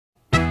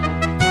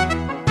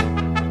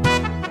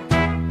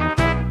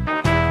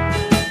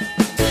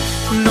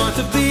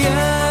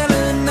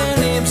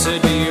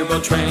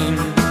old train.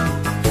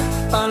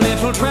 A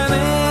little tram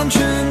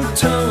engine,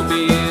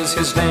 Toby is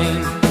his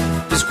name.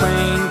 He's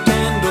quaint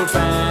and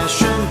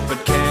old-fashioned,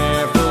 but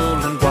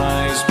careful and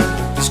wise.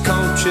 His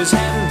coach is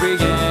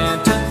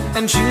Henrietta,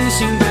 and she's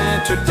seen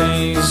better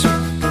days.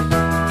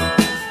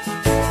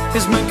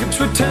 His makeup's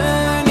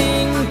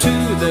returning to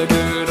the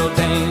good old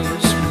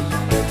days,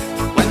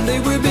 when they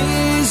were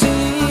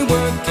busy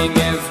working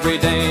every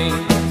day.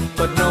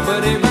 But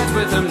nobody rides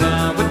with them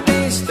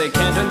nowadays. They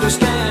can't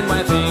understand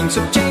why things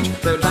have changed.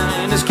 Their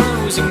line is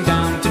closing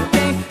down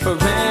today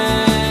forever.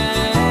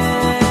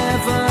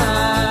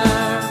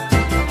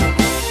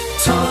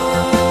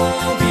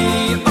 Toby,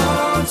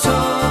 oh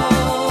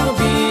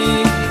Toby,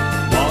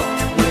 what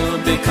will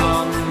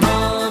become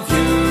of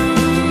you?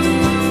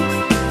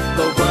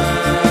 The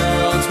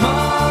world's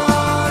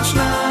much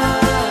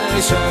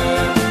nicer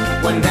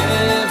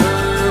whenever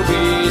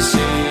we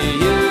see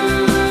you.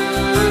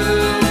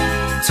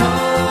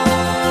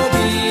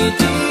 Toby,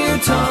 dear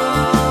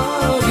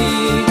Toby,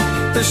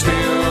 there's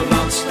still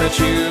lots that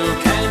you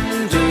can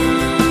do.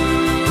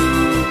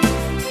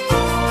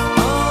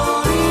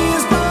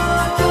 Oldies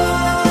but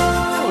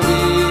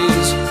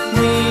goldies,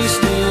 we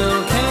still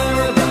care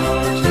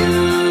about you.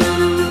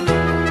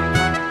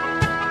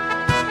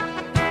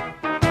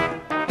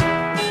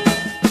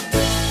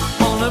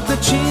 All of the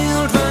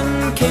children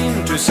came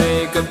to say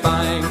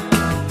goodbye.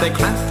 They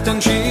clapped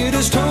and cheered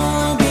as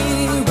Toby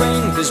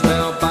rang his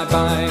bell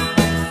bye-bye.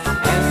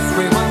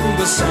 Everyone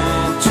was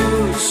sad to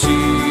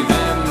see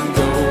them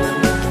go.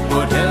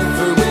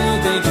 Whatever will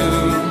they do,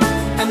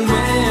 and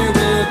where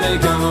will they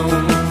go?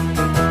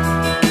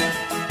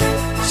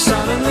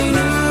 Suddenly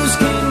news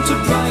came to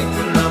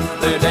brighten up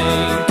their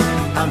day.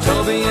 How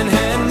Toby and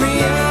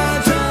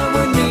Henrietta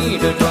were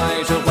needed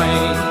right away.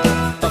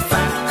 The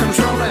fat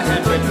controller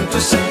had written to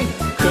say,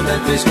 could they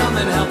please come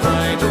and help her